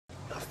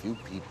few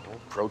people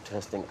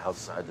protesting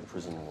outside the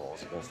prison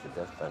walls against the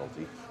death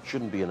penalty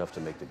shouldn't be enough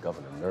to make the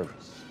governor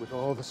nervous. With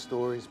all the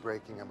stories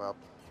breaking about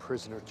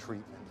prisoner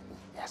treatment,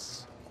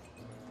 yes.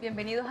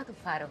 Bienvenidos a tu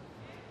faro.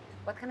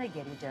 What can I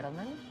get you,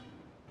 gentlemen?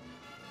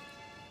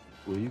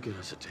 Will you get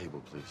us a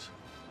table, please?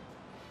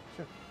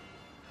 Sure.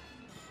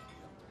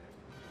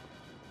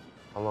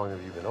 How long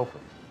have you been open?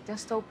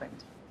 Just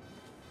opened.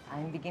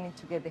 I'm beginning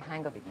to get the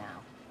hang of it now.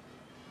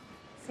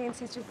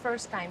 Since it's your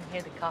first time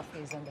here, the coffee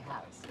is in the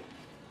house.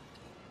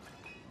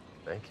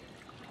 Thank you.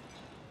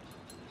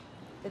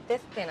 The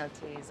death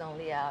penalty is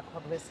only a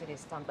publicity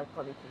stunt by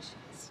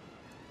politicians.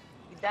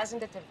 It doesn't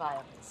deter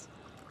violence.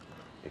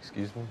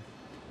 Excuse me?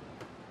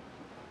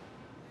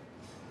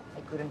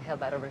 I couldn't help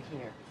but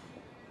overhear.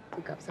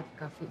 2 cups of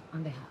coffee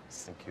on the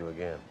house. Thank you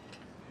again.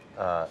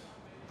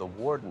 The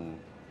warden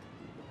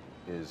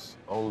is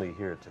only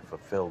here to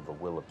fulfill the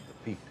will of the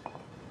people.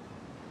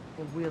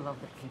 The will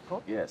of the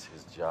people? Yes,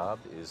 his job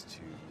is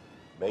to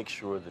make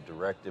sure the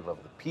directive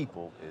of the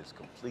people is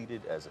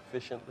completed as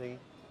efficiently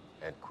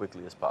and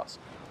quickly as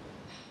possible.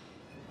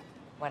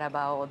 What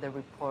about all the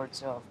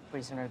reports of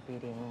prisoner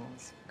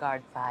beatings,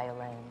 guard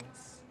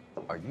violence?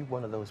 Are you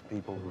one of those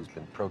people who's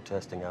been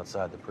protesting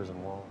outside the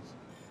prison walls?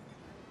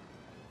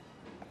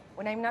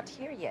 When I'm not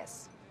here,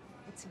 yes.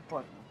 It's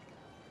important.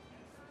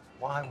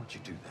 Why would you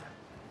do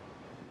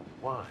that?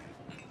 Why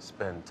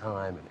spend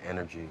time and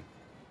energy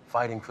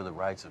fighting for the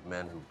rights of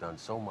men who've done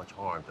so much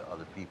harm to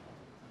other people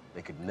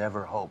they could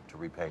never hope to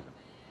repay them?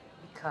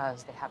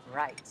 Because they have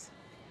rights.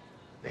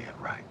 They have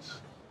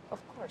rights. Of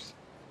course.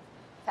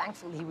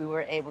 Thankfully, we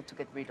were able to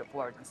get rid of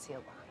Warden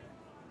Silva.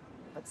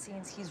 But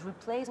since his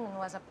replacement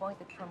was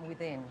appointed from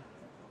within,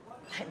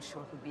 I'm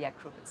sure he'll be a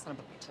crooked son of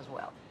a bitch as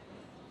well.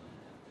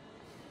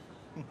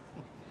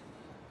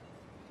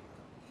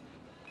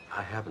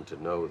 I happen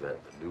to know that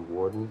the new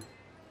warden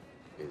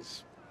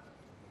is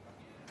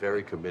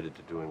very committed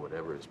to doing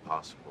whatever is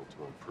possible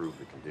to improve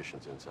the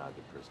conditions inside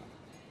the prison.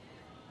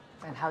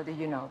 And how do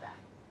you know that?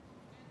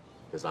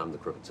 Because I'm the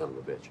crooked son of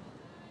a bitch.